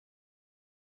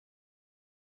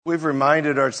We've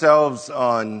reminded ourselves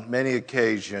on many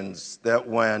occasions that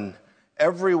when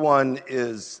everyone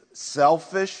is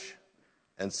selfish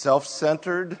and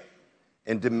self-centered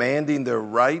and demanding their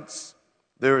rights,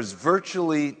 there is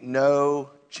virtually no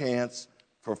chance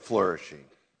for flourishing.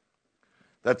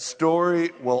 That story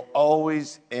will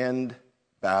always end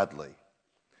badly.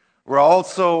 We're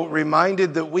also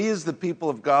reminded that we as the people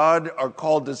of God are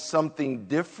called to something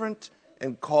different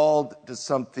and called to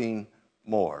something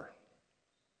more.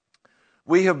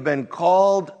 We have been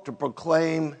called to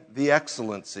proclaim the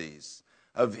excellencies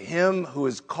of Him who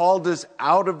has called us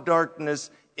out of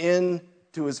darkness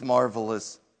into His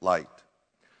marvelous light.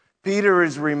 Peter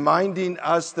is reminding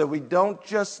us that we don't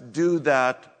just do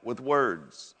that with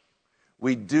words.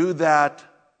 We do that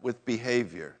with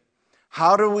behavior.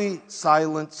 How do we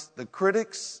silence the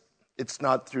critics? It's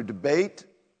not through debate,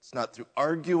 it's not through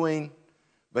arguing,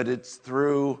 but it's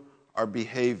through our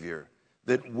behavior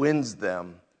that wins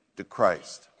them to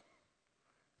Christ.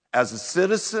 As a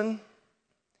citizen,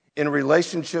 in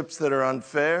relationships that are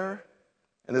unfair,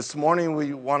 and this morning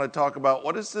we want to talk about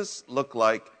what does this look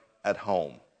like at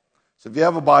home. So if you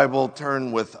have a Bible,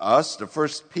 turn with us to 1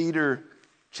 Peter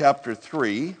chapter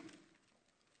 3.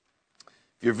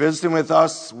 If you're visiting with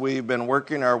us, we've been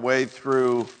working our way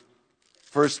through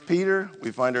 1 Peter.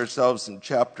 We find ourselves in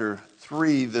chapter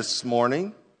 3 this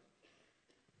morning.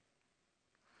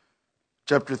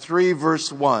 Chapter 3, verse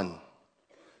 1.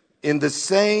 In the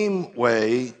same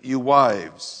way, you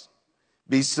wives,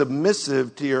 be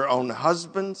submissive to your own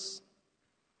husbands,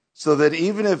 so that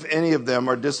even if any of them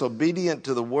are disobedient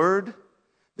to the word,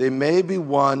 they may be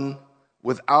won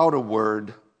without a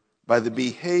word by the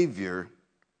behavior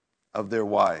of their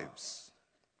wives.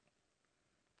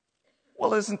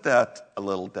 Well, isn't that a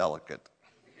little delicate?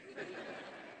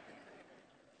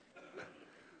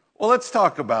 Well, let's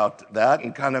talk about that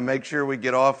and kind of make sure we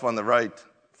get off on the right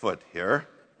foot here.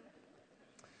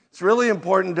 It's really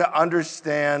important to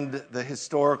understand the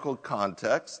historical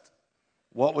context,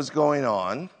 what was going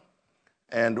on,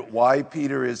 and why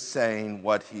Peter is saying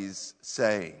what he's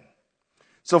saying.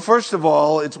 So first of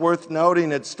all, it's worth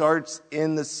noting it starts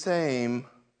in the same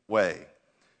way.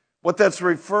 What that's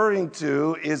referring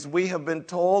to is we have been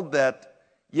told that,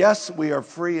 yes, we are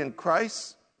free in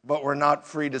Christ, but we're not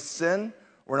free to sin.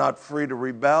 We're not free to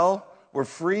rebel. We're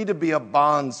free to be a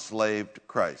bond slave to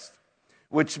Christ,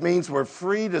 which means we're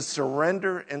free to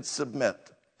surrender and submit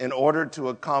in order to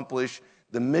accomplish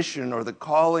the mission or the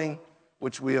calling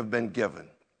which we have been given.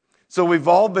 So we've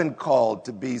all been called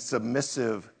to be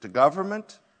submissive to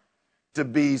government, to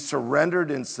be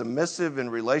surrendered and submissive in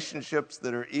relationships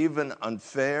that are even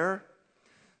unfair.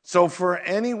 So for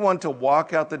anyone to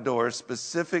walk out the door,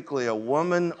 specifically a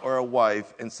woman or a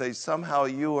wife, and say somehow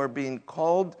you are being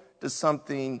called to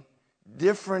something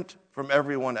different from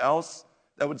everyone else,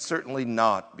 that would certainly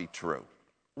not be true.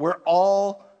 We're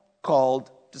all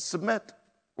called to submit.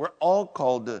 We're all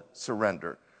called to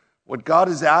surrender. What God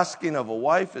is asking of a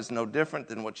wife is no different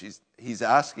than what He's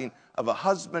asking of a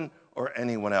husband or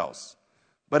anyone else.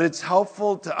 But it's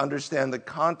helpful to understand the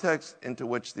context into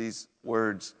which these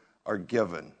words are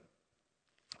given.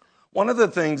 One of the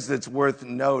things that's worth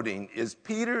noting is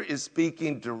Peter is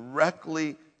speaking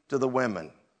directly to the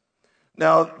women.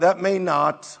 Now, that may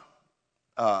not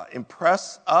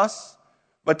impress us,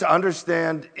 but to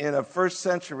understand in a first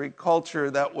century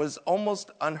culture that was almost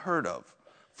unheard of.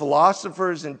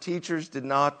 Philosophers and teachers did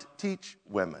not teach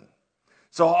women.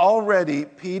 So already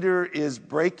Peter is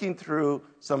breaking through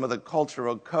some of the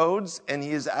cultural codes, and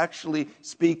he is actually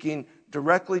speaking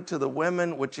directly to the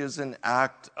women, which is an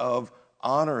act of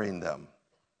honoring them.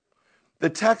 The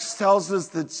text tells us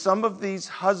that some of these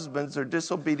husbands are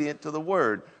disobedient to the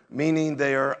word, meaning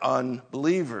they are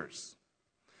unbelievers.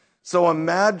 So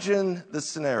imagine the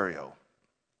scenario.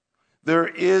 There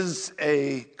is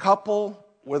a couple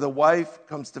where the wife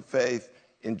comes to faith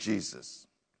in Jesus.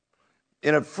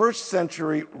 In a first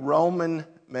century Roman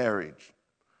marriage,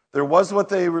 there was what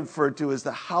they referred to as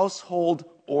the household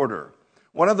order.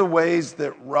 One of the ways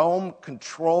that Rome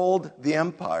controlled the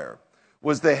empire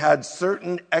was they had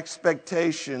certain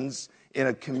expectations in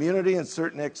a community and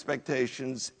certain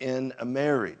expectations in a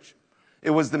marriage.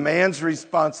 It was the man's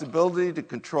responsibility to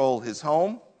control his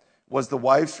home, was the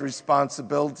wife's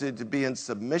responsibility to be in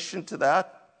submission to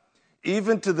that,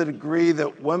 even to the degree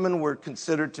that women were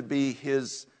considered to be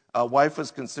wife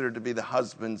was considered to be the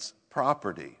husband's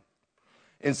property.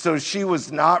 And so she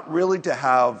was not really to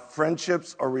have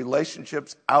friendships or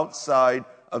relationships outside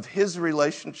of his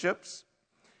relationships.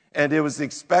 And it was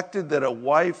expected that a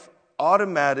wife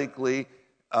automatically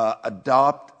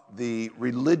adopt the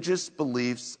religious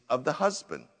beliefs of the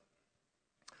husband.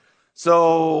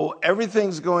 So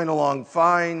everything's going along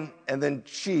fine, and then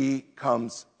she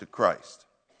comes to Christ.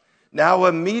 Now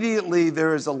immediately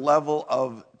there is a level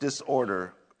of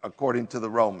disorder, according to the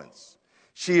Romans.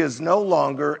 She is no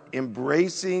longer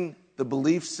embracing the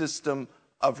belief system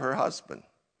of her husband.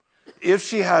 If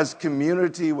she has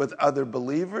community with other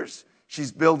believers,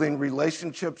 she's building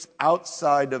relationships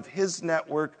outside of his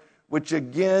network, which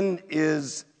again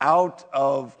is out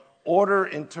of order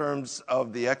in terms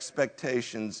of the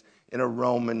expectations in a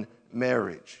Roman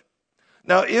marriage.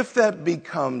 Now, if that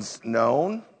becomes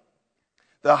known,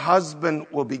 the husband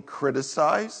will be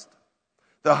criticized.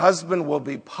 The husband will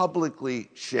be publicly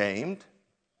shamed.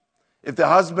 If the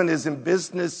husband is in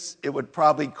business, it would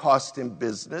probably cost him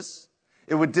business.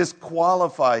 It would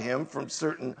disqualify him from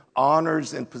certain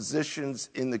honors and positions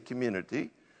in the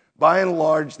community. By and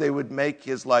large, they would make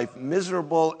his life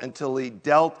miserable until he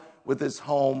dealt with his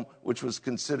home, which was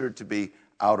considered to be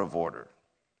out of order.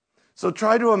 So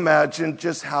try to imagine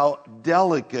just how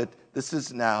delicate this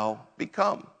has now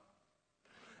become.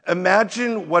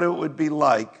 Imagine what it would be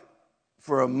like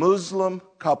for a Muslim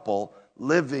couple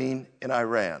living in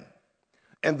Iran,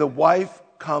 and the wife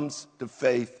comes to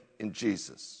faith in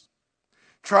Jesus.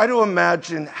 Try to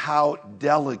imagine how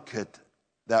delicate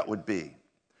that would be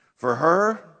for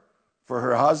her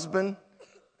husband,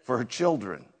 for her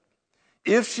children.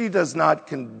 If she does not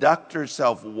conduct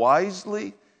herself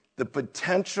wisely, the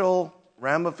potential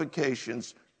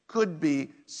ramifications could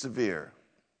be severe,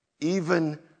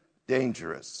 even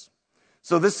dangerous.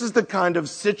 So this is the kind of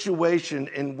situation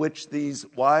in which these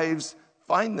wives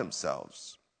find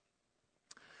themselves.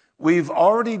 We've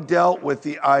already dealt with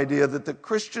the idea that the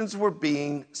Christians were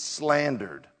being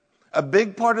slandered. A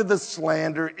big part of the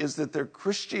slander is that their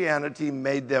Christianity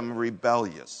made them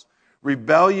rebellious.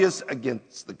 Rebellious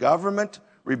against the government,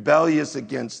 rebellious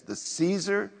against the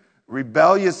Caesar,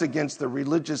 rebellious against the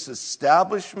religious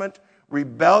establishment,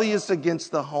 rebellious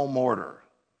against the home order.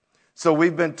 So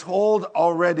we've been told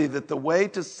already that the way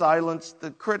to silence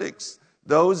the critics,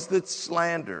 those that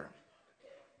slander,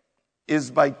 is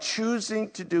by choosing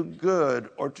to do good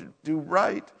or to do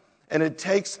right. And it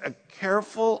takes a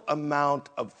careful amount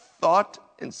of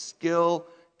thought and skill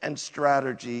and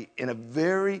strategy in a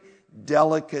very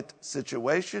delicate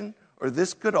situation, or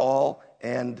this could all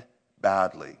end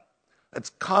badly. That's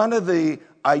kind of the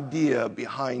idea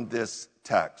behind this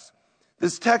text.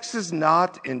 This text is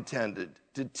not intended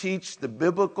to teach the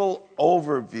biblical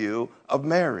overview of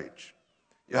marriage.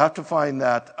 You have to find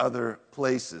that other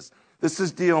places. This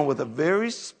is dealing with a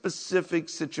very specific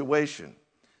situation.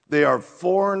 They are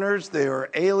foreigners, they are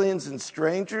aliens and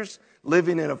strangers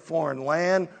living in a foreign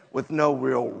land with no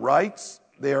real rights.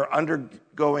 They are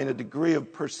undergoing a degree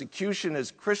of persecution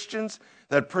as Christians.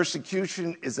 That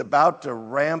persecution is about to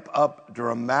ramp up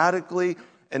dramatically.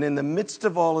 And in the midst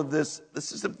of all of this,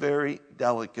 this is a very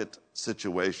delicate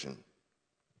situation.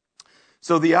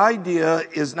 So the idea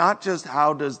is not just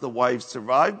how does the wife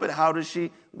survive, but how does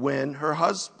she win her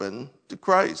husband to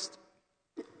Christ?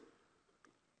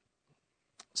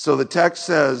 So the text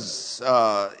says,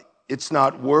 it's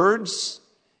not words,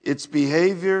 it's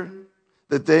behavior,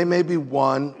 that they may be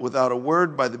won without a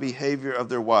word by the behavior of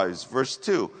their wives. Verse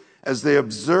 2, as they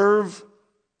observe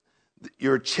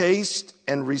your chaste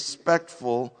and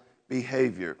respectful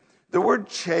behavior. The word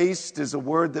chaste is a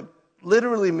word that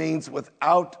literally means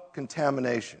without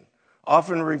contamination,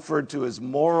 often referred to as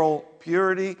moral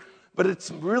purity, but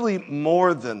it's really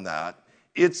more than that.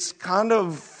 It's kind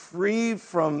of free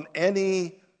from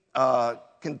any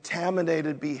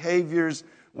contaminated behaviors,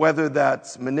 whether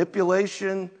that's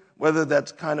manipulation, whether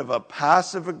that's kind of a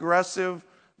passive-aggressive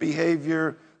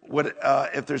behavior,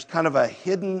 if there's kind of a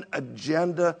hidden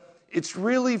agenda. It's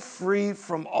really free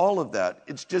from all of that.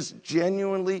 It's just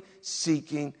genuinely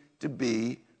seeking to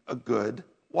be a good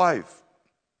wife.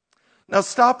 Now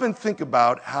stop and think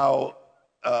about how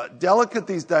delicate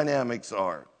these dynamics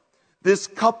are. This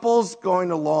couple's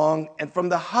going along, and from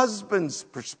the husband's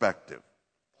perspective,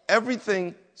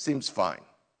 everything seems fine.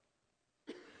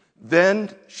 Then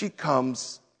she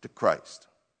comes to Christ.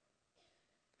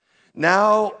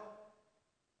 Now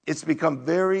it's become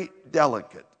very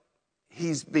delicate.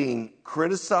 He's being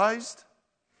criticized.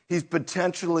 He's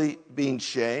potentially being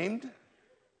shamed.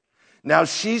 Now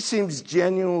she seems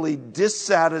genuinely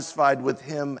dissatisfied with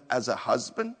him as a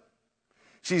husband.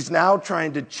 She's now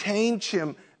trying to change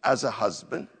him as a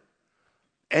husband.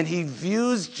 And he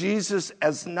views Jesus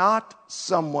as not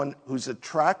someone who's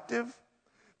attractive,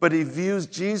 but he views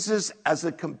Jesus as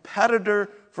a competitor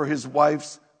for his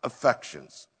wife's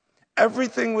affections.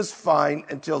 Everything was fine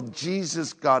until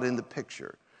Jesus got in the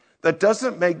picture. That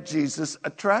doesn't make Jesus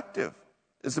attractive.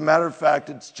 As a matter of fact,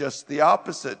 it's just the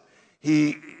opposite.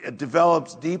 He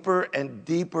develops deeper and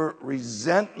deeper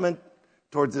resentment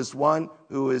toward this one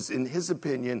who is, in his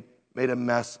opinion, made a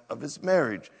mess of his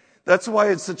marriage. That's why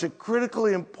it's such a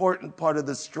critically important part of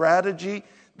the strategy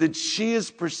that she is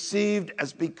perceived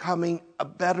as becoming a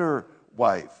better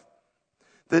wife.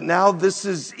 That now this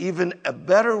is even a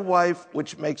better wife,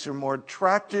 which makes her more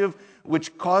attractive,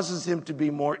 which causes him to be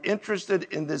more interested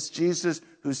in this Jesus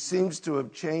who seems to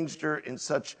have changed her in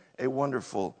such a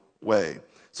wonderful way.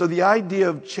 So the idea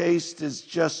of chaste is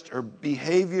just her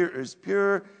behavior is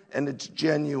pure and it's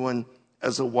genuine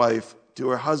as a wife to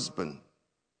her husband.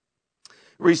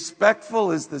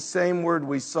 Respectful is the same word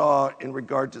we saw in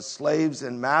regard to slaves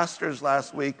and masters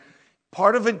last week.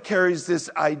 Part of it carries this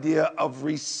idea of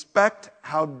respect,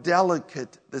 how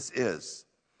delicate this is.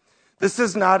 This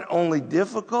is not only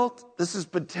difficult, this is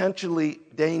potentially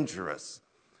dangerous.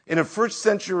 In a first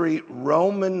century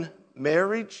Roman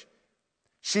marriage,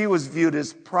 she was viewed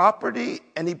as property,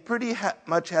 and he pretty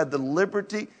much had the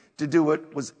liberty to do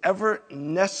what was ever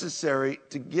necessary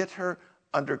to get her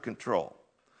under control.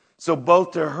 So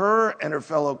both to her and her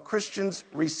fellow Christians,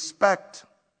 respect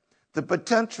the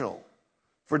potential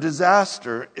for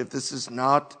disaster if this is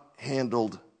not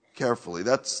handled carefully.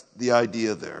 That's the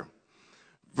idea there.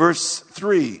 Verse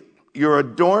 3, your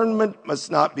adornment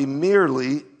must not be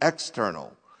merely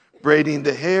external, braiding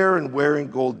the hair and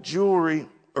wearing gold jewelry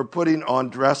or putting on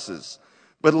dresses,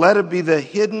 but let it be the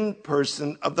hidden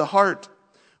person of the heart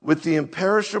with the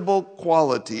imperishable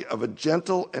quality of a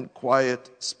gentle and quiet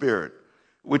spirit,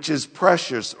 which is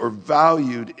precious or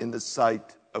valued in the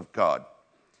sight of God.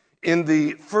 In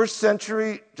the first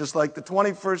century, just like the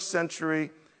 21st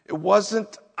century, it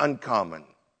wasn't uncommon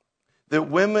that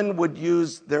women would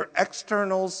use their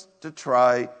externals to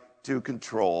try to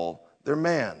control their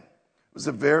man. It was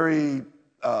a very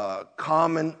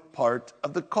common part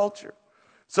of the culture.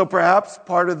 So perhaps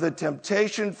part of the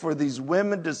temptation for these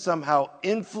women to somehow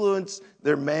influence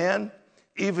their man,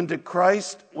 even to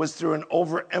Christ, was through an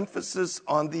overemphasis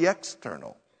on the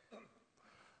external.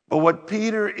 But what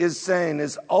Peter is saying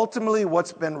is ultimately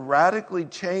what's been radically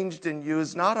changed in you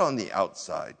is not on the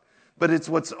outside, but it's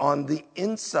what's on the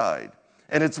inside.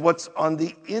 And it's what's on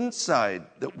the inside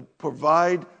that will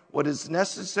provide what is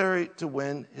necessary to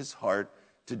win his heart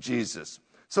to Jesus.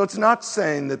 So it's not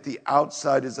saying that the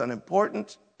outside is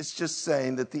unimportant. It's just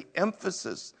saying that the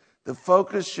emphasis, the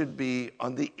focus should be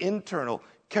on the internal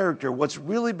character, what's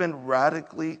really been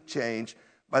radically changed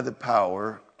by the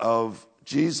power of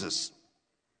Jesus.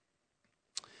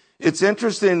 It's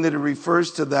interesting that it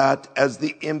refers to that as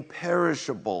the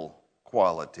imperishable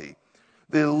quality.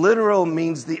 The literal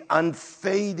means the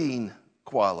unfading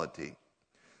quality.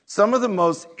 Some of the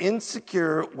most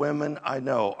insecure women I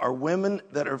know are women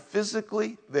that are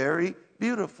physically very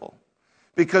beautiful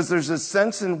because there's a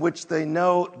sense in which they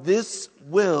know this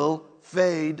will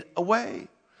fade away.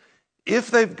 If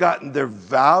they've gotten their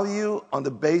value on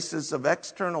the basis of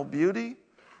external beauty,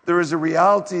 there is a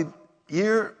reality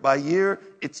year by year,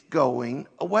 it's going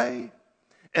away.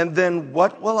 And then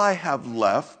what will I have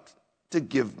left to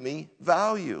give me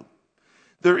value?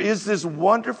 There is this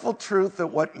wonderful truth that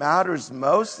what matters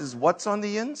most is what's on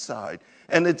the inside.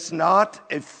 And it's not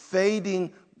a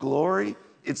fading glory.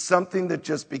 It's something that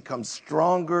just becomes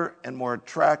stronger and more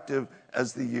attractive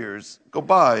as the years go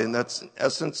by. And that's in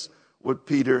essence what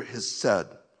Peter has said.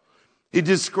 He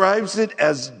describes it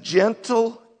as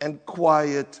gentle and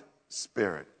quiet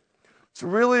spirit. It's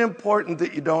really important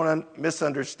that you don't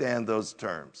misunderstand those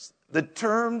terms. The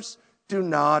terms do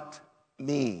not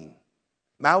mean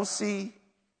mousy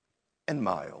and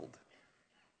mild.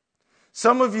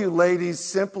 Some of you ladies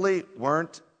simply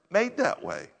weren't made that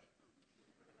way.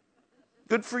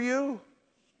 Good for you.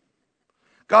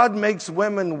 God makes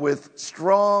women with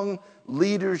strong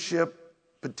leadership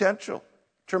potential,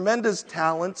 tremendous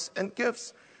talents and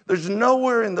gifts. There's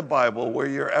nowhere in the Bible where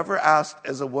you're ever asked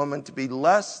as a woman to be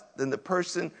less than the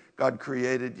person God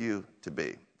created you to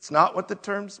be. It's not what the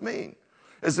terms mean.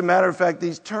 As a matter of fact,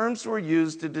 these terms were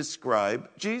used to describe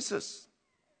Jesus.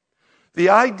 The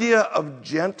idea of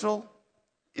gentle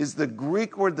is the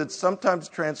Greek word that's sometimes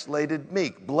translated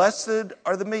meek. Blessed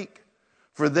are the meek,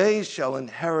 for they shall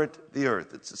inherit the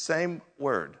earth. It's the same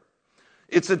word.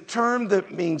 It's a term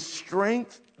that means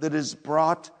strength that is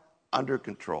brought under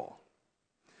control.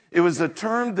 It was a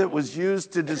term that was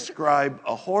used to describe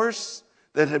a horse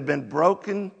that had been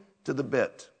broken to the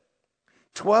bit.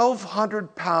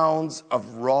 1,200 pounds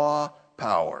of raw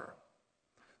power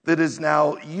that is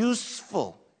now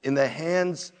useful in the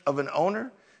hands of an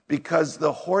owner because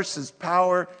the horse's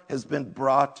power has been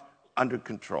brought under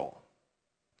control.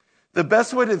 The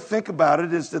best way to think about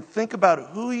it is to think about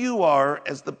who you are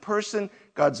as the person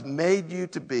God's made you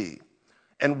to be.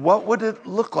 And what would it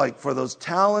look like for those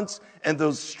talents and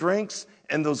those strengths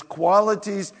and those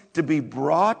qualities to be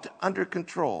brought under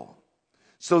control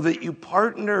so that you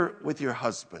partner with your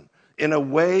husband in a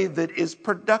way that is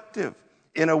productive,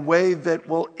 in a way that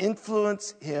will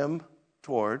influence him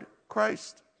toward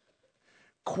Christ?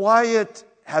 Quiet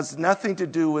has nothing to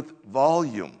do with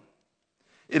volume.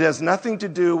 It has nothing to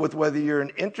do with whether you're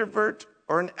an introvert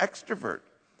or an extrovert.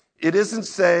 It isn't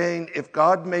saying if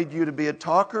God made you to be a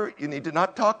talker, you need to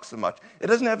not talk so much. It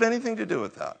doesn't have anything to do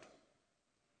with that.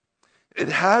 It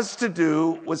has to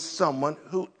do with someone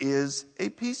who is a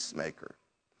peacemaker.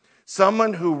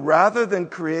 Someone who, rather than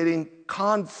creating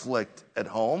conflict at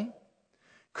home,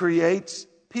 creates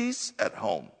peace at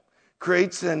home,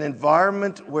 creates an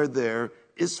environment where there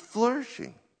is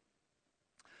flourishing.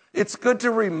 It's good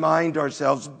to remind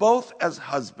ourselves, both as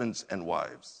husbands and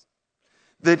wives,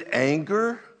 that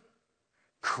anger,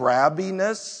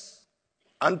 crabbiness,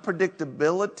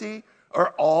 unpredictability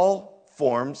are all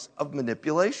forms of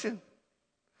manipulation.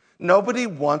 Nobody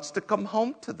wants to come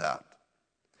home to that.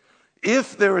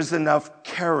 If there is enough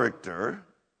character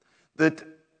that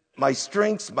my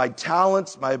strengths, my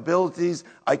talents, my abilities,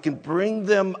 I can bring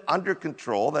them under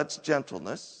control, that's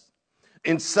gentleness,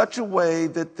 in such a way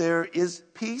that there is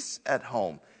peace at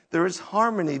home. There is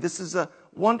harmony. This is a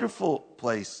wonderful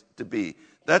place to be.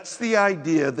 That's the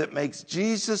idea that makes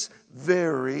Jesus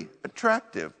very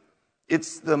attractive.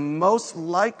 It's the most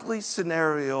likely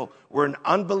scenario where an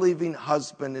unbelieving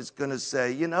husband is going to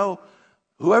say, you know,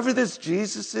 whoever this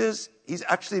Jesus is, he's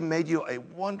actually made you a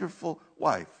wonderful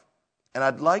wife. And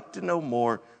I'd like to know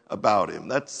more about him.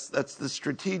 That's the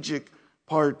strategic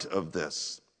part of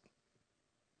this.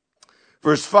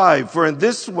 Verse 5, for in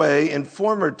this way, in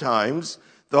former times,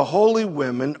 the holy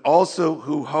women also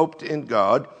who hoped in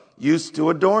God used to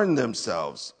adorn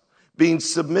themselves, being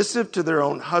submissive to their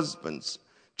own husbands,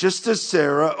 just as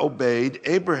Sarah obeyed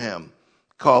Abraham,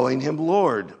 calling him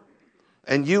Lord.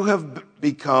 And you have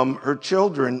become her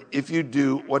children if you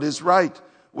do what is right,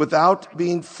 without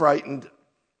being frightened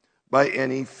by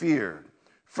any fear.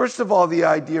 First of all, the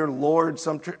idea Lord,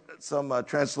 some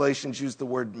translations use the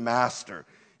word master,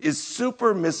 is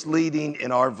super misleading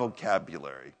in our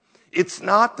vocabulary. It's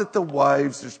not that the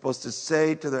wives are supposed to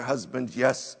say to their husbands,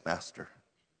 yes, master.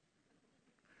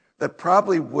 That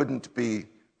probably wouldn't be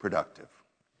productive.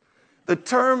 The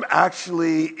term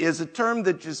actually is a term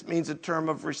that just means a term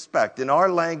of respect. In our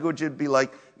language, it'd be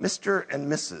like Mr. and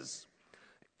Mrs.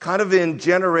 Kind of in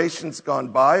generations gone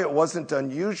by, it wasn't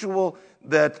unusual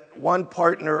that one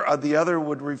partner or the other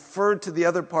would refer to the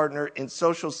other partner in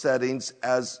social settings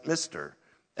as Mr.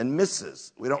 and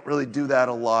Mrs. We don't really do that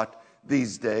a lot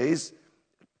these days.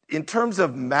 In terms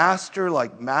of master,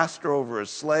 like master over a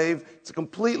slave, it's a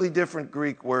completely different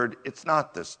Greek word. It's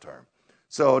not this term.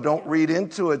 So don't read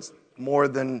into it more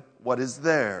than what is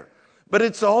there. But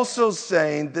it's also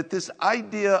saying that this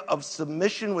idea of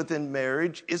submission within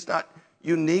marriage is not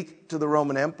unique to the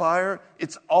Roman Empire.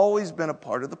 It's always been a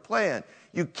part of the plan.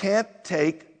 You can't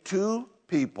take two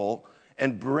people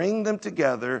and bring them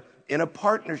together in a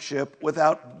partnership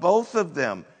without both of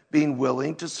them being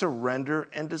willing to surrender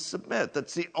and to submit.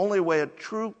 That's the only way a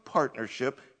true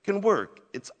partnership can work.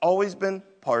 It's always been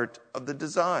part of the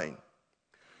design.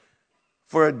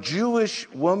 For a Jewish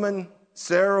woman,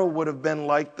 Sarah would have been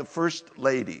like the first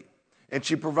lady, and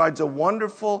she provides a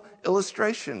wonderful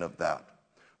illustration of that.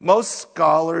 Most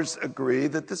scholars agree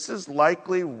that this is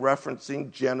likely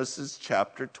referencing Genesis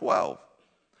chapter 12.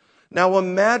 Now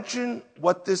imagine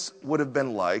what this would have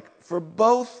been like for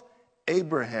both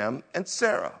Abraham and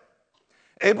Sarah.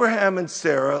 Abraham and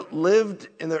Sarah lived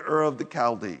in the Ur of the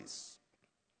Chaldees.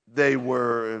 It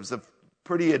was a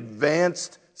pretty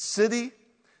advanced city.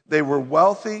 They were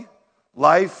wealthy.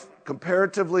 Life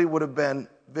comparatively would have been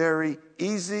very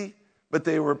easy, but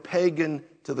they were pagan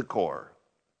to the core.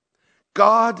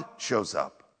 God shows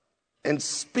up and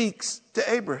speaks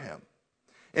to Abraham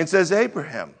and says,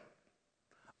 Abraham,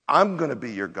 I'm going to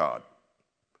be your God,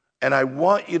 and I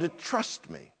want you to trust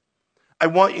me. I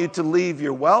want you to leave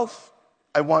your wealth.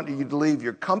 I want you to leave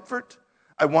your comfort.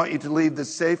 I want you to leave the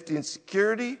safety and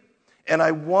security, and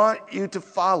I want you to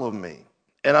follow me.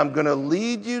 And I'm going to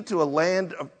lead you to a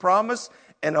land of promise,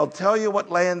 and I'll tell you what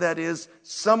land that is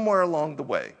somewhere along the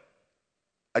way.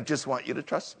 I just want you to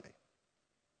trust me.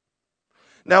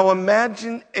 Now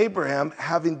imagine Abraham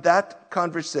having that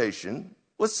conversation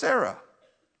with Sarah.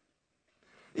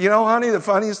 You know, honey, the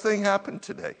funniest thing happened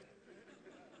today.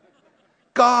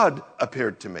 God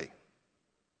appeared to me.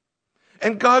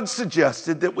 And God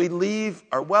suggested that we leave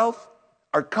our wealth,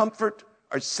 our comfort,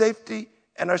 our safety,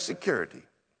 and our security.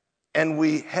 And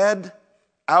we head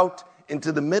out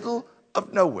into the middle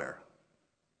of nowhere.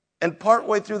 And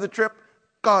partway through the trip,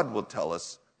 God will tell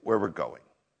us where we're going.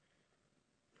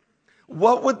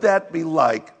 What would that be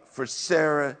like for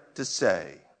Sarah to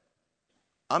say,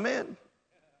 I'm in?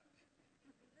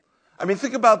 I mean,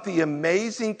 think about the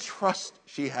amazing trust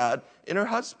she had in her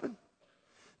husband.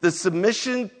 The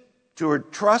submission to her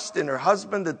trust in her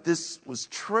husband that this was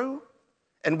true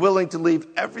and willing to leave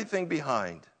everything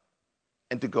behind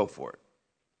and to go for it.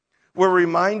 We're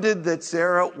reminded that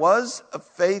Sarah was a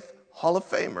faith Hall of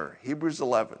Famer, Hebrews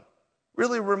 11.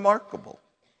 Really remarkable.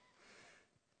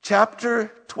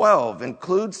 Chapter 12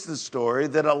 includes the story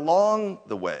that along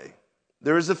the way,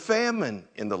 there is a famine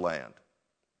in the land.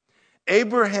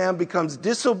 Abraham becomes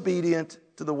disobedient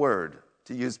to the word,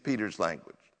 to use Peter's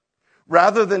language.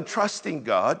 Rather than trusting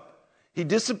God, he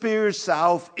disappears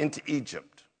south into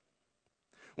Egypt.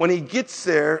 When he gets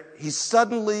there, he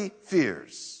suddenly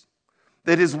fears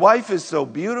that his wife is so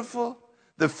beautiful,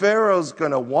 the Pharaoh's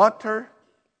going to want her,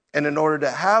 and in order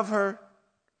to have her,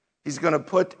 he's going to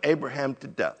put Abraham to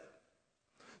death.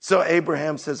 So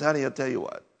Abraham says, honey, I'll tell you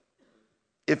what.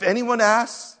 If anyone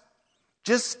asks,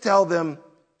 just tell them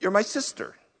you're my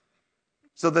sister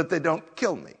so that they don't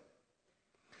kill me.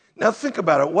 Now think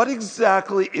about it. What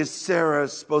exactly is Sarah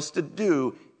supposed to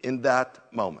do in that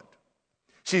moment?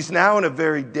 She's now in a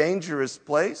very dangerous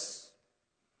place.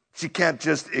 She can't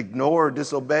just ignore or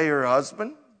disobey her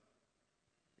husband.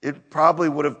 It probably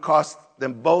would have cost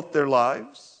them both their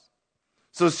lives.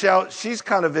 So she's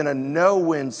kind of in a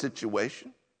no-win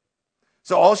situation.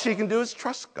 So all she can do is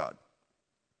trust God.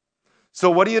 So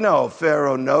what do you know?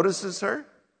 Pharaoh notices her,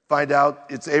 find out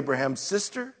it's Abraham's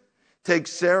sister,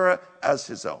 takes Sarah as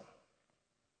his own.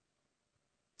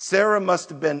 Sarah must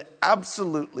have been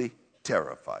absolutely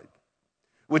terrified,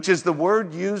 which is the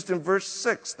word used in verse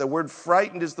 6. The word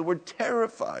frightened is the word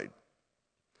terrified.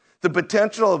 The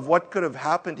potential of what could have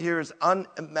happened here is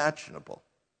unimaginable.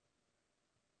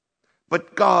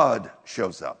 But God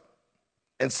shows up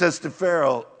and says to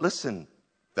Pharaoh, listen,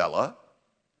 fella,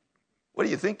 what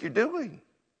do you think you're doing?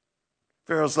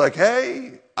 Pharaoh's like,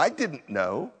 hey, I didn't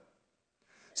know.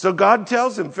 So God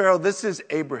tells him, Pharaoh, this is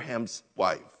Abraham's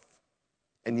wife,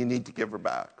 and you need to give her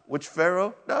back, which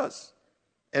Pharaoh does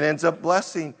and ends up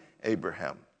blessing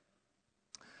Abraham.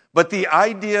 But the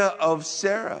idea of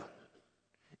Sarah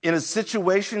in a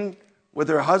situation with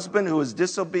her husband who was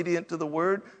disobedient to the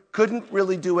word couldn't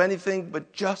really do anything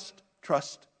but just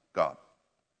trust God.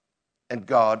 And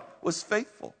God was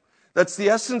faithful. That's the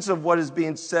essence of what is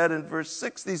being said in verse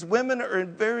 6. These women are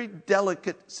in very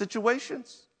delicate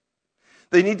situations.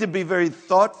 They need to be very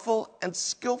thoughtful and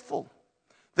skillful.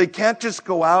 They can't just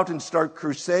go out and start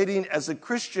crusading as a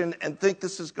Christian and think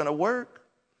this is going to work.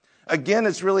 Again,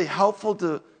 it's really helpful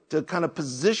to kind of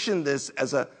position this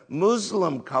as a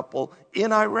Muslim couple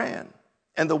in Iran.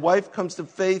 And the wife comes to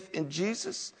faith in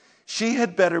Jesus. She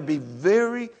had better be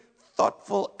very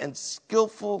thoughtful and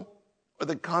skillful, or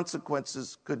the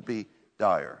consequences could be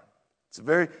dire. It's a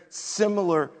very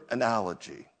similar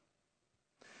analogy.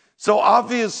 So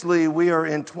obviously we are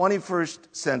in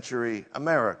 21st century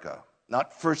America,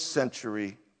 not first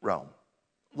century Rome.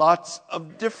 Lots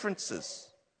of differences.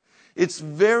 It's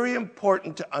very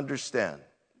important to understand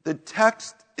the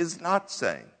text is not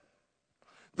saying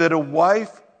that a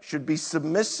wife should be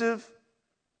submissive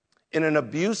in an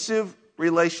abusive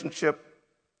relationship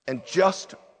and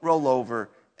just roll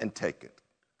over and take it.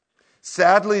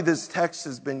 Sadly, this text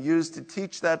has been used to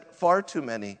teach that far too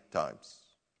many times.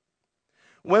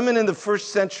 Women in the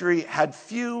first century had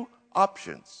few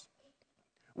options.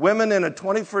 Women in a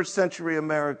 21st century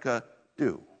America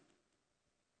do.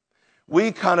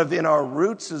 We kind of, in our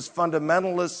roots as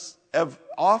fundamentalists, have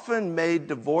often made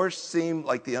divorce seem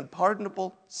like the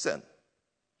unpardonable sin.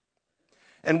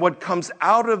 And what comes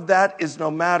out of that is no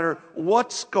matter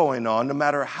what's going on, no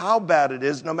matter how bad it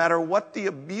is, no matter what the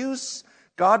abuse,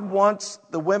 God wants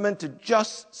the women to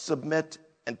just submit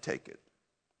and take it.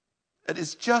 It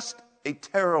is just a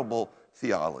terrible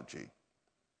theology.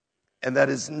 And that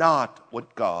is not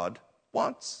what God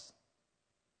wants.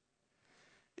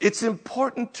 It's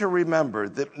important to remember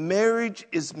that marriage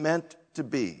is meant to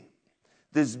be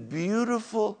this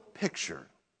beautiful picture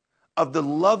of the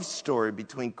love story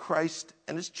between Christ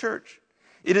and his church.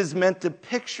 It is meant to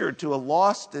picture to a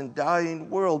lost and dying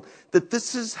world that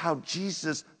this is how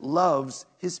Jesus loves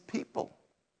his people.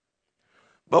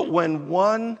 But when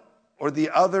one or the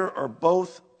other or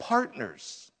both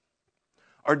partners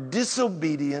are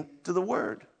disobedient to the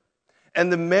word,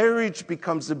 and the marriage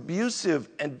becomes abusive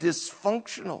and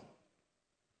dysfunctional,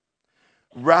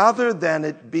 rather than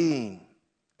it being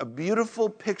a beautiful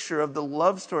picture of the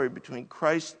love story between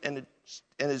Christ and his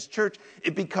his church,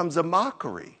 it becomes a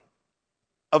mockery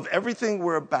of everything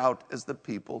we're about as the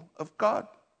people of God.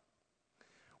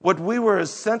 What we were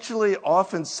essentially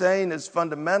often saying as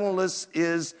fundamentalists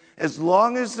is, as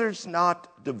long as there's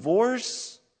not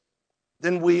divorce,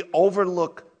 then we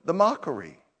overlook the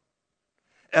mockery.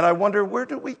 And I wonder, where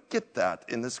do we get that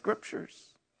in the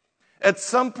scriptures? At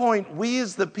some point, we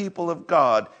as the people of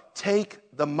God take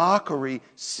the mockery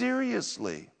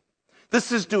seriously.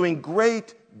 This is doing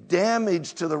great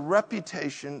damage to the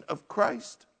reputation of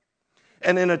Christ.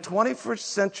 And in a 21st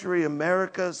century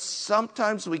America,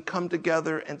 sometimes we come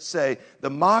together and say,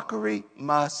 the mockery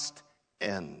must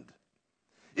end.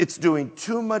 It's doing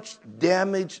too much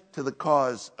damage to the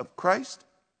cause of Christ.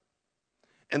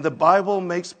 And the Bible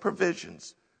makes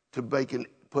provisions to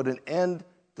put an end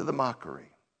to the mockery.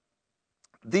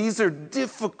 These are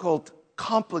difficult,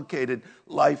 complicated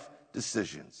life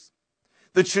decisions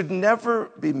that should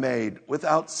never be made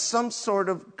without some sort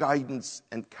of guidance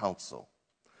and counsel.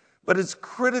 But it's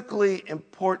critically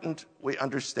important we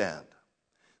understand.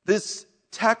 This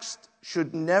text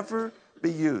should never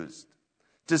be used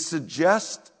to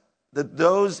suggest that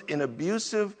those in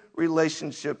abusive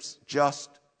relationships just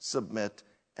submit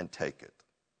and take it.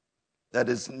 That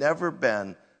has never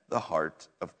been the heart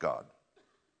of God.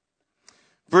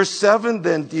 Verse 7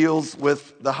 then deals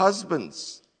with the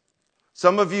husbands.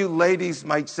 Some of you ladies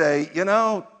might say,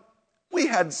 we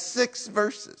had 6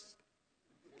 verses.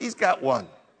 He's got 1.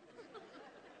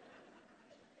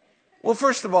 Well,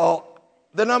 first of all,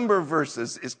 the number of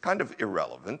verses is kind of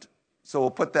irrelevant, so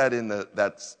we'll put that in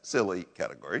that's silly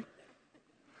category.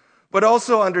 But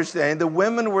also understand the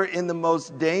women were in the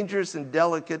most dangerous and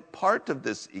delicate part of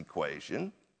this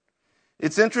equation.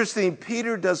 It's interesting,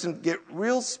 Peter doesn't get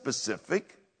real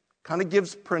specific, kind of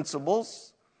gives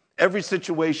principles. Every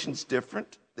situation's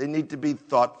different. They need to be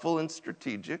thoughtful and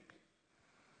strategic.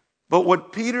 But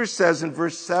what Peter says in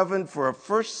verse 7 for a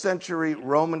first century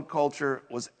Roman culture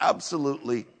was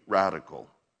absolutely radical.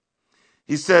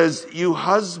 He says, you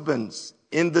husbands,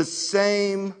 in the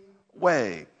same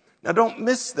way. Now don't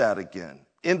miss that again.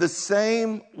 In the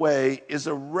same way is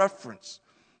a reference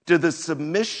to the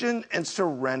submission and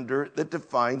surrender that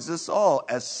defines us all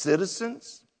as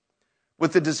citizens,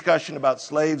 with the discussion about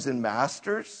slaves and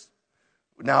masters,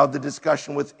 now the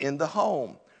discussion within the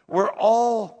home. We're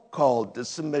all called to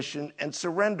submission and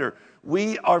surrender.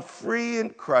 We are free in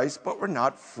Christ, but we're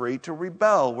not free to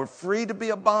rebel. We're free to be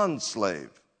a bond slave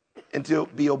and to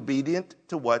be obedient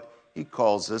to what he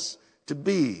calls us to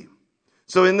be.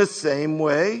 So in the same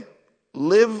way,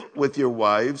 live with your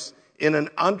wives in an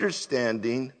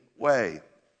understanding way.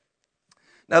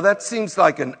 Now that seems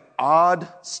like an odd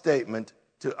statement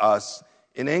to us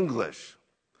in English,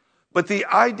 but the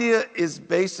idea is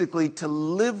basically to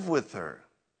live with her,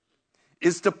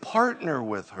 is to partner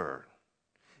with her,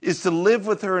 is to live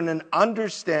with her in an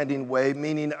understanding way,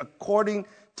 meaning according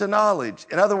to knowledge.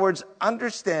 In other words,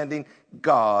 understanding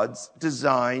God's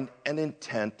design and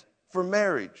intent for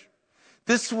marriage.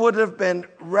 This would have been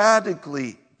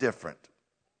radically different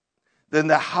than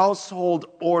the household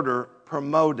order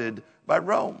promoted by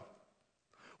Rome,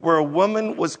 where a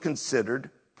woman was considered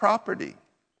property,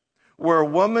 where a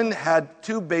woman had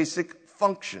 2 basic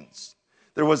functions.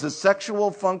 There was a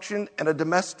sexual function and a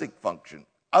domestic function.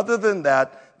 Other than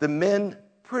that, the men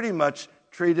pretty much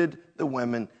treated the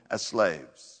women as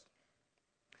slaves.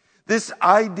 This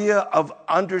idea of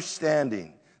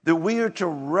understanding that we are to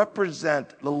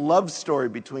represent the love story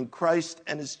between Christ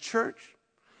and his church,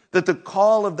 that the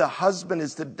call of the husband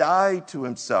is to die to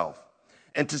himself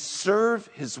and to serve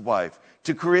his wife,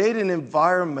 to create an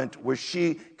environment where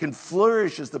she can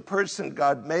flourish as the person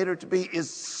God made her to be, is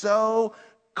so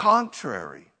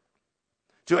contrary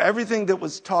to everything that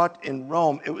was taught in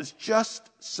Rome. It was just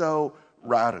so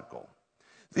radical.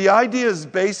 The idea is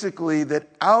basically that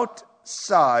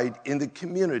outside in the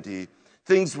community,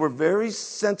 things were very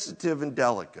sensitive and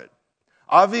delicate.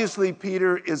 Obviously,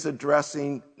 Peter is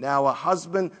addressing now a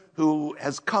husband who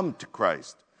has come to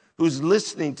Christ, who's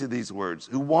listening to these words,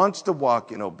 who wants to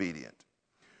walk in obedience.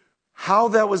 How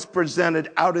that was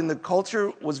presented out in the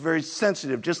culture was very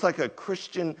sensitive, just like a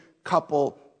Christian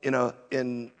couple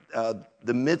in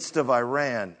the midst of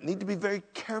Iran. Need to be very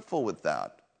careful with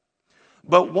that.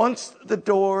 But once the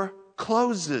door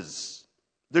closes,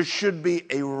 there should be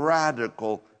a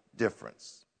radical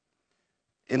difference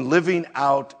in living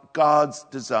out God's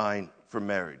design for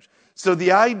marriage. So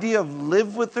the idea of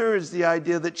live with her is the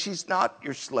idea that she's not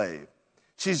your slave.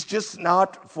 She's just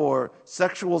not for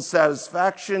sexual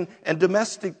satisfaction and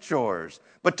domestic chores,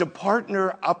 but to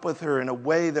partner up with her in a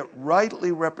way that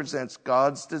rightly represents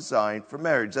God's design for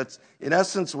marriage. That's, in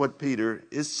essence, what Peter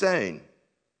is saying.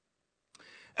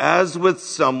 as with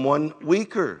someone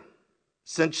weaker,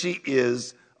 since she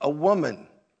is a woman.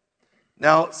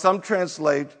 Now, some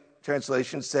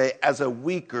translations say as a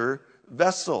weaker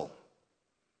vessel.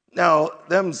 Now,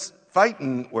 them's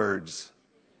fighting words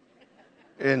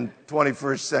in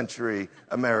 21st century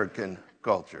American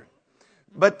culture.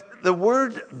 But the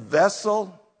word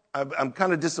vessel, I'm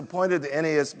kind of disappointed the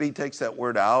NASB takes that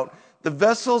word out. The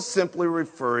vessel is simply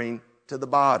referring to the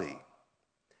body.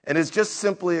 And it's just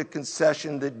simply a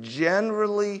concession that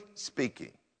generally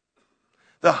speaking,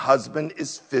 the husband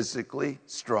is physically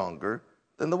stronger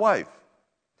than the wife.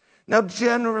 Now,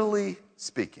 generally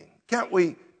speaking, can't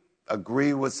we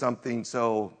agree with something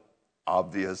so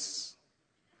obvious?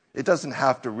 It doesn't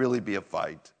have to really be a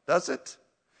fight, does it?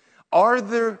 Are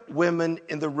there women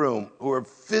in the room who are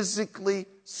physically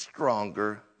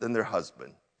stronger than their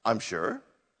husband? I'm sure.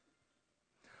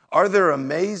 Are there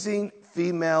amazing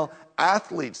female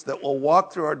athletes that will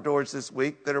walk through our doors this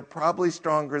week that are probably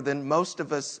stronger than most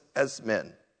of us as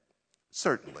men?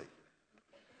 Certainly.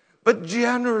 But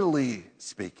generally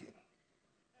speaking,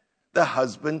 the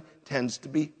husband tends to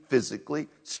be physically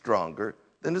stronger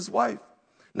than his wife.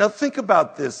 Now think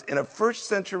about this in a first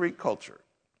century culture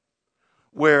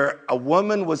where a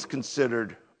woman was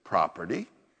considered property.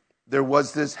 There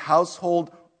was this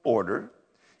household order.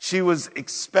 She was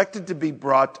expected to be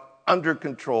brought under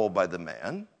control by the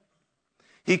man.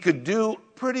 He could do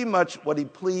pretty much what he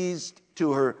pleased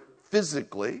to her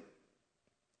physically,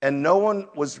 and no one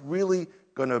was really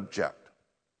going to object.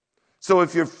 So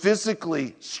if you're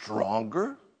physically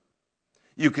stronger,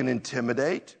 you can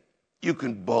intimidate, you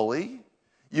can bully,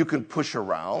 you can push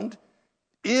around.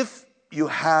 If you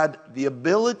had the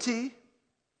ability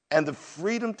and the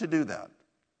freedom to do that,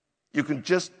 you can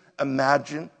just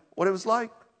imagine what it was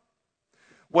like.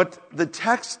 What the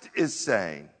text is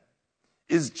saying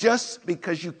is just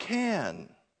because you can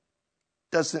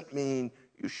doesn't mean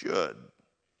you should.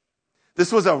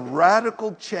 This was a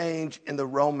radical change in the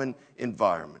Roman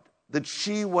environment, that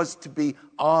she was to be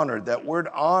honored. That word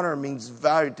honor means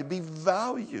valued, to be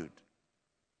valued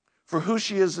for who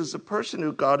she is as a person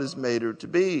who God has made her to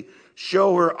be.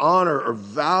 Show her honor or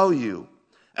value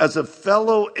as a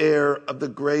fellow heir of the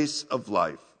grace of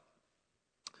life,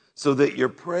 so that your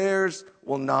prayers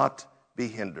will not be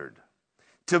hindered.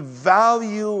 To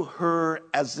value her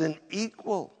as an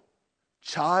equal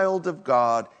child of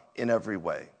God in every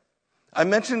way. I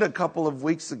mentioned a couple of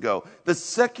weeks ago, the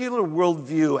secular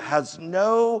worldview has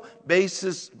no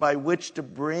basis by which to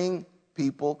bring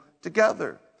people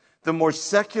together. The more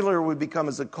secular we become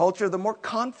as a culture, the more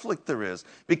conflict there is,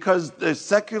 because the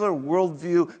secular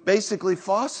worldview basically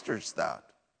fosters that.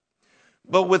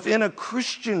 But within a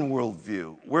Christian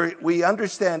worldview, where we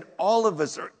understand all of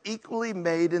us are equally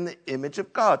made in the image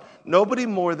of God, nobody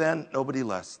more than, nobody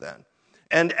less than.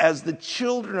 And as the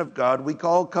children of God, we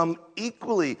all come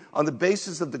equally on the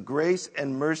basis of the grace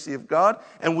and mercy of God,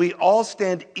 and we all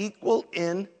stand equal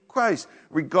in Christ.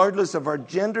 Regardless of our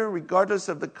gender, regardless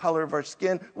of the color of our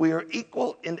skin, we are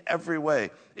equal in every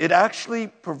way. It actually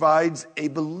provides a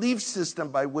belief system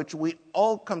by which we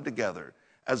all come together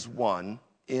as one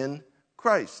in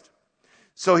Christ.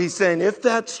 So he's saying, if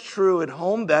that's true at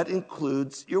home, that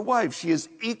includes your wife. She is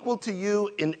equal to you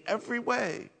in every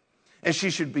way, and she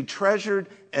should be treasured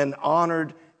and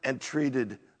honored and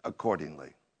treated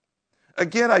accordingly.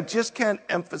 Again, I just can't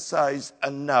emphasize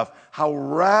enough how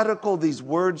radical these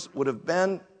words would have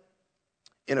been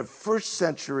in a first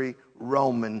century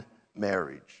Roman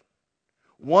marriage.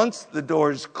 Once the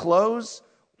doors closed,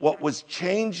 what was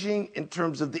changing in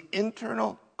terms of the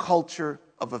internal culture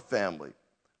of a family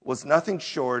was nothing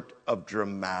short of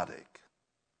dramatic.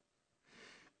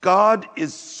 God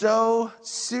is so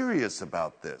serious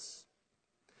about this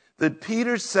that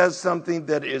Peter says something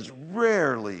that is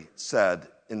rarely said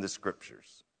in the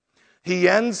scriptures. He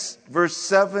ends verse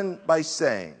 7 by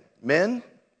saying, men,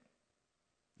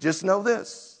 just know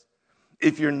this.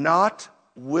 If you're not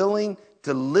willing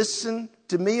to listen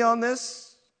to me on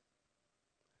this,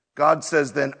 God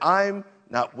says, then I'm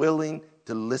not willing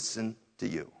to listen to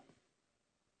you.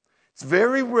 It's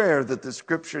very rare that the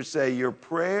scriptures say your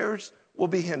prayers will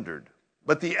be hindered.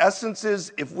 But the essence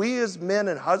is, if we as men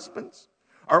and husbands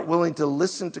aren't willing to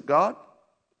listen to God,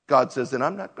 God says, then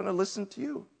I'm not going to listen to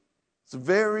you. It's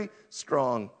very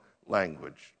strong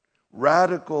language.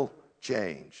 Radical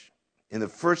change in the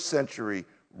first century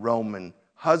Roman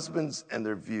husbands and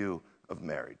their view of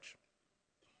marriage.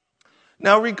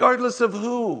 Now, regardless of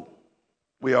who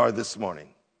we are this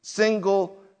morning,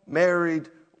 single, married,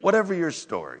 whatever your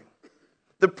story,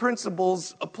 the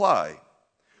principles apply.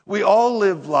 We all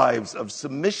live lives of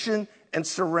submission and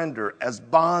surrender as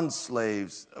bond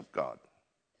slaves of God.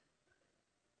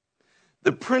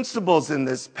 The principles in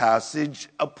this passage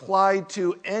apply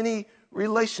to any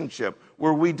relationship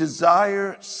where we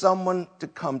desire someone to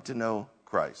come to know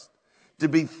Christ, to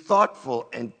be thoughtful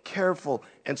and careful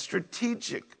and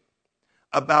strategic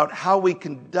about how we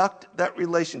conduct that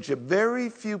relationship. Very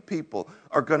few people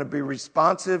are going to be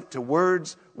responsive to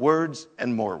words,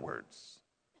 and more words.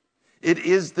 It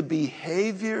is the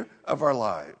behavior of our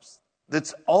lives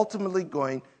that's ultimately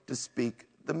going to speak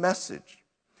the message.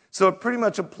 So it pretty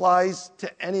much applies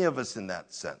to any of us in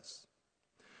that sense.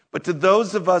 But to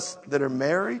those of us that are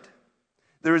married,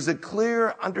 there is a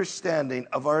clear understanding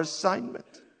of our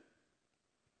assignment,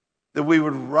 that we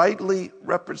would rightly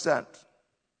represent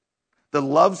the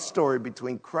love story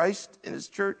between Christ and his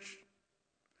church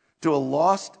to a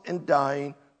lost and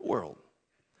dying world.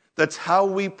 That's how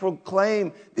we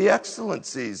proclaim the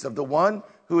excellencies of the one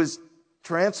who has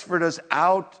transferred us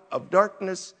out of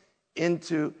darkness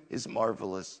into his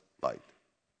marvelous light.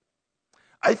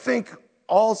 I think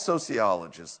all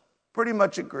sociologists pretty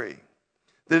much agree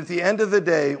that at the end of the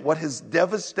day, what has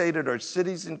devastated our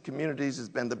cities and communities has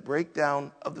been the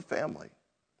breakdown of the family.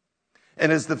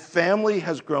 And as the family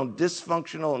has grown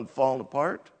dysfunctional and fallen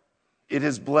apart, it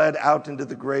has bled out into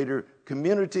the greater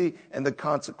community, and the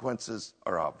consequences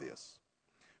are obvious.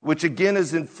 Which again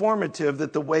is informative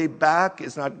that the way back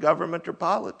is not government or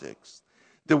politics.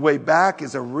 The way back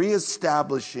is a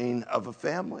reestablishing of a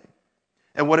family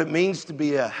and what it means to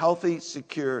be a healthy,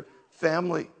 secure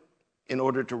family in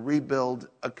order to rebuild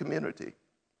a community.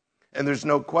 And there's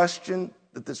no question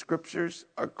that the scriptures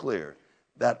are clear.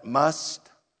 That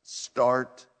must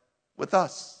start with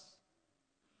us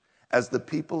as the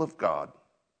people of God,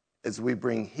 as we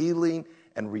bring healing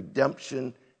and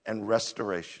redemption and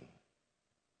restoration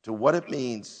to what it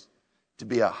means to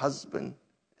be a husband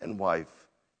and wife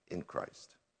in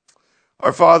Christ.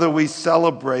 Our Father, we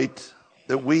celebrate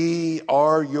that we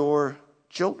are your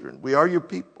children. We are your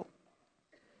people.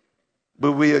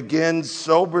 But we again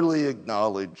soberly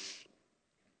acknowledge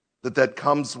that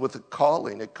comes with a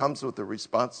calling. It comes with a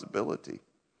responsibility.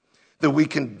 That we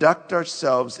conduct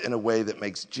ourselves in a way that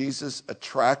makes Jesus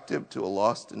attractive to a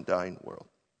lost and dying world.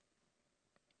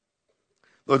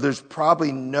 Lord, there's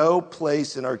probably no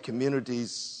place in our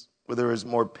communities where there is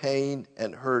more pain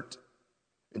and hurt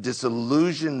and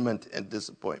disillusionment and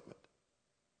disappointment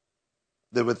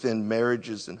than within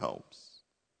marriages and homes,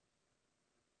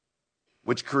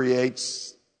 which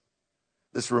creates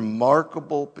this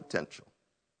remarkable potential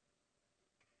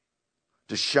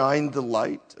to shine the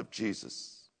light of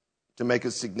Jesus, to make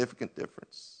a significant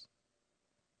difference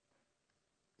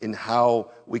in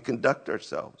how we conduct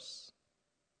ourselves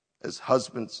as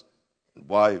husbands and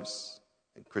wives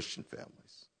and Christian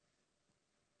families.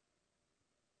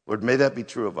 Lord, may that be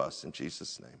true of us in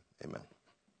Jesus' name. Amen.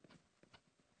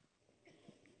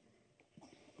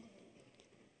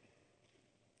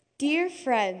 Dear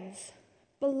friends,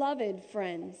 beloved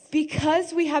friends,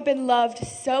 because we have been loved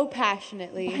so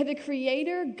passionately by the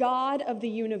Creator God of the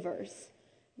universe,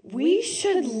 we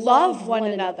should love one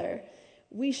another.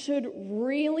 We should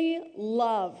really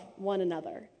love one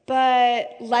another.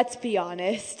 But let's be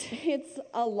honest, it's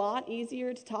a lot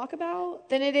easier to talk about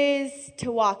than it is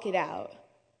to walk it out.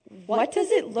 What does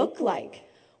it look like?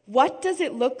 What does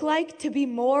it look like to be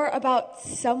more about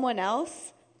someone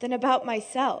else than about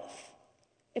myself?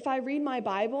 If I read my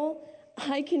Bible,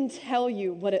 I can tell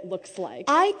you what it looks like.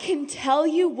 I can tell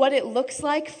you what it looks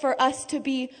like for us to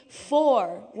be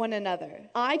for one another.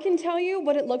 I can tell you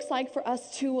what it looks like for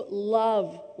us to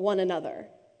love one another.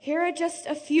 Here are just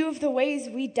a few of the ways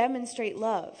we demonstrate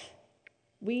love.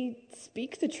 We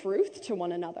speak the truth to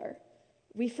one another.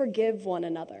 We forgive one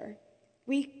another.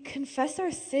 We confess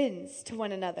our sins to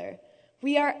one another.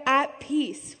 We are at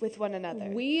peace with one another.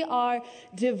 We are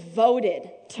devoted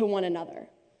to one another.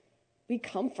 We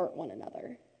comfort one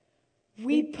another.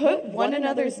 We put one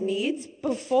another's needs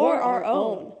before our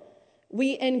own.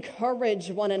 We encourage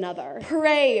one another.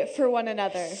 Pray for one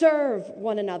another. Serve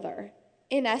one another.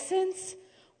 In essence,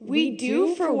 we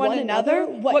do for one another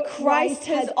what Christ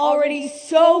has already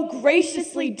so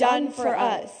graciously done for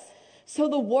us. So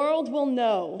the world will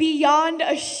know, beyond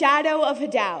a shadow of a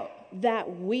doubt,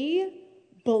 that we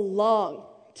belong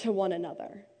to one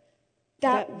another.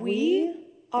 That we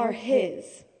are His.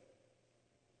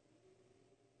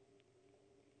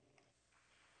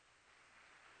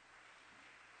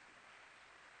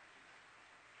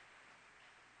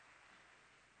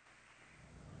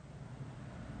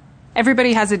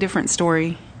 Everybody has a different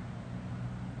story.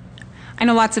 I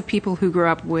know lots of people who grew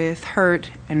up with hurt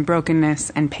and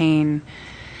brokenness and pain.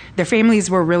 Their families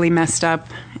were really messed up,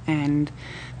 and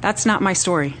that's not my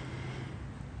story.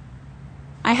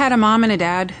 I had a mom and a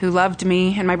dad who loved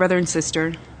me and my brother and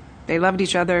sister. They loved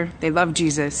each other, they loved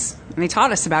Jesus, and they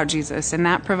taught us about Jesus, and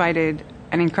that provided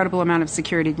an incredible amount of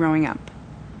security growing up.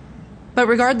 But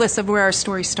regardless of where our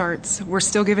story starts, we're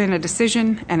still given a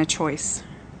decision and a choice.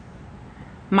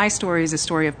 My story is a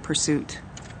story of pursuit.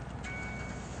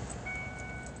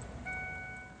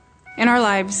 In our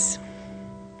lives,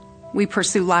 we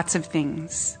pursue lots of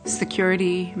things: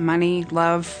 security, money,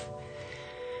 love,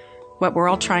 but we're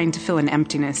all trying to fill an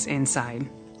emptiness inside.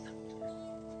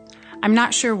 I'm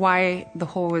not sure why the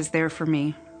hole was there for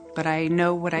me, but I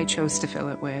know what I chose to fill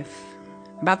it with.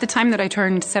 About the time that I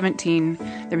turned 17,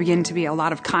 there began to be a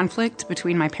lot of conflict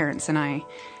between my parents and I.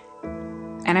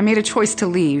 And I made a choice to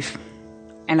leave,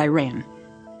 and I ran.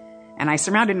 And I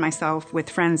surrounded myself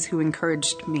with friends who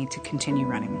encouraged me to continue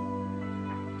running.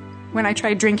 When I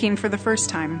tried drinking for the first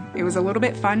time, it was a little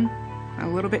bit fun, a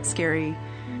little bit scary.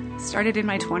 Started in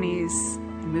my 20s,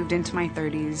 moved into my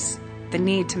 30s. The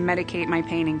need to medicate my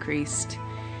pain increased.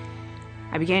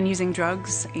 I began using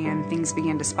drugs, and things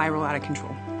began to spiral out of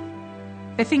control.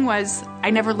 The thing was,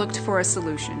 I never looked for a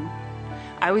solution.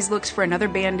 I always looked for another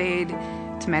Band-Aid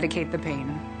to medicate the pain.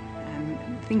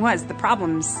 And the thing was, the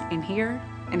problem's in here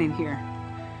and in here.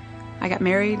 I got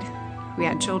married, we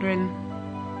had children,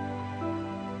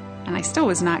 and I still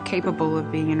was not capable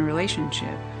of being in a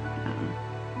relationship.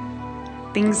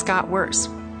 Things got worse.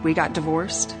 We got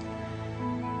divorced.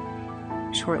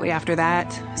 Shortly after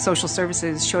that, social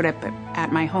services showed up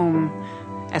at my home,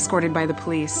 escorted by the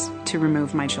police, to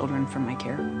remove my children from my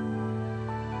care.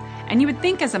 And you would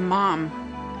think as a mom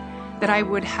that I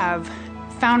would have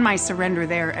found my surrender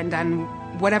there and done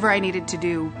whatever I needed to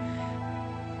do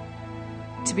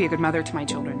to be a good mother to my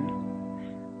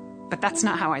children. But that's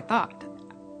not how I thought.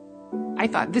 I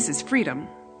thought, this is freedom.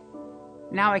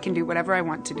 Now I can do whatever I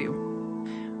want to do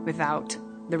without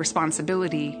the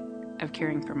responsibility of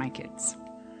caring for my kids.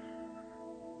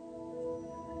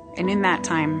 And in that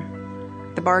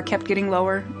time, the bar kept getting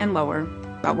lower and lower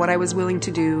about what I was willing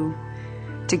to do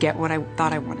to get what I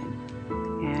thought I wanted.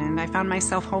 And I found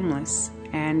myself homeless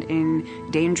and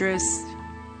in dangerous,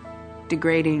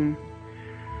 degrading,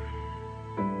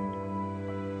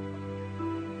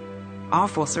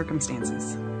 awful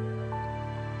circumstances.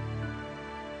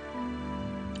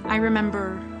 I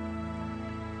remember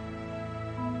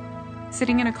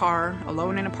sitting in a car,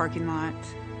 alone in a parking lot,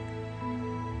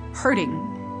 hurting,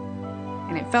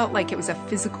 and it felt like it was a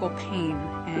physical pain,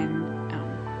 and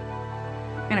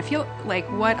I feel like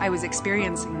what I was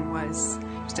experiencing was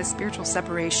just a spiritual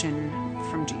separation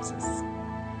from Jesus.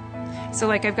 So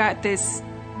like I've got this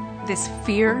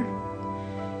fear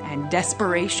and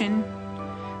desperation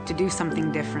to do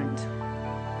something different,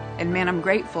 and man, I'm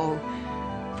grateful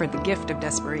for the gift of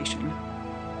desperation,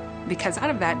 because out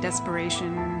of that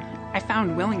desperation, I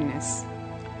found willingness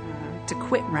to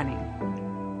quit running.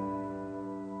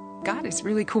 God is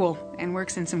really cool and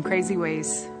works in some crazy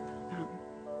ways.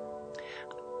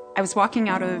 I was walking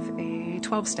out of a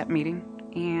 12-step meeting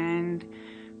and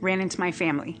ran into my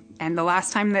family. And the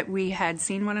last time that we had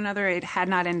seen one another, it had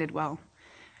not ended well.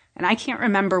 And I can't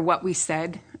remember what we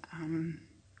said,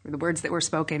 or the words that were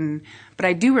spoken, but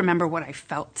I do remember what I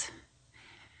felt.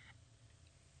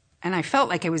 And I felt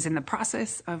like I was in the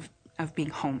process of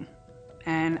being home.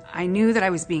 And I knew that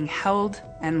I was being held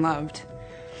and loved.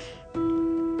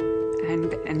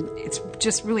 And it's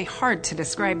just really hard to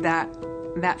describe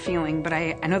that feeling, but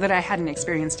I know that I hadn't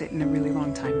experienced it in a really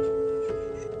long time.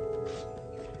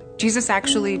 Jesus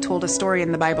actually told a story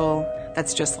in the Bible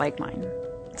that's just like mine.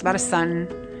 It's about a son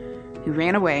who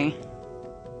ran away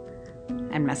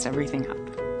and messed everything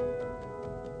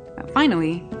up. But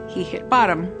finally, he hit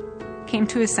bottom, came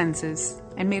to his senses,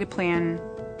 and made a plan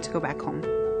to go back home.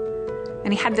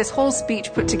 And he had this whole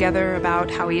speech put together about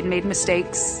how he had made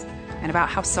mistakes and about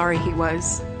how sorry he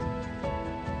was.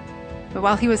 But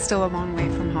while he was still a long way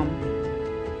from home,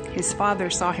 his father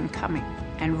saw him coming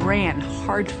and ran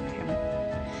hard for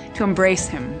him, to embrace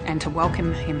him and to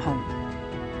welcome him home.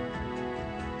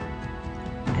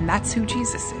 And that's who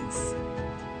Jesus is.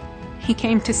 He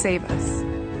came to save us.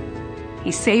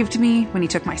 He saved me when he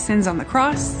took my sins on the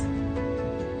cross,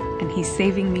 and he's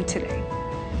saving me today.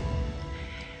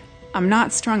 I'm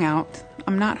not strung out.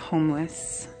 I'm not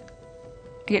homeless.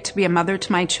 I get to be a mother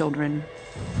to my children.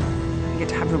 I get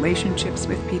to have relationships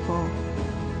with people.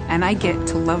 And I get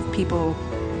to love people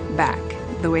back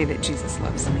the way that Jesus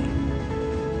loves me.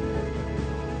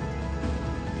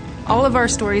 All of our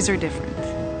stories are different,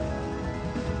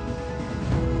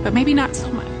 but maybe not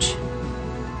so much.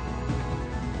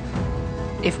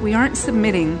 If we aren't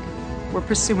submitting, we're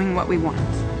pursuing what we want.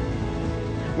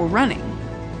 We're running.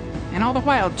 And all the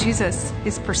while, Jesus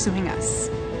is pursuing us.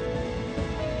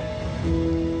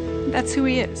 That's who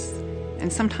he is.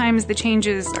 And sometimes the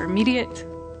changes are immediate,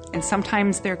 and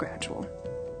sometimes they're gradual.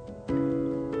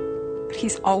 But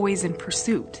he's always in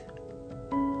pursuit.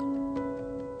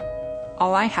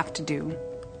 All I have to do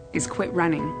is quit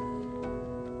running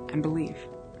and believe.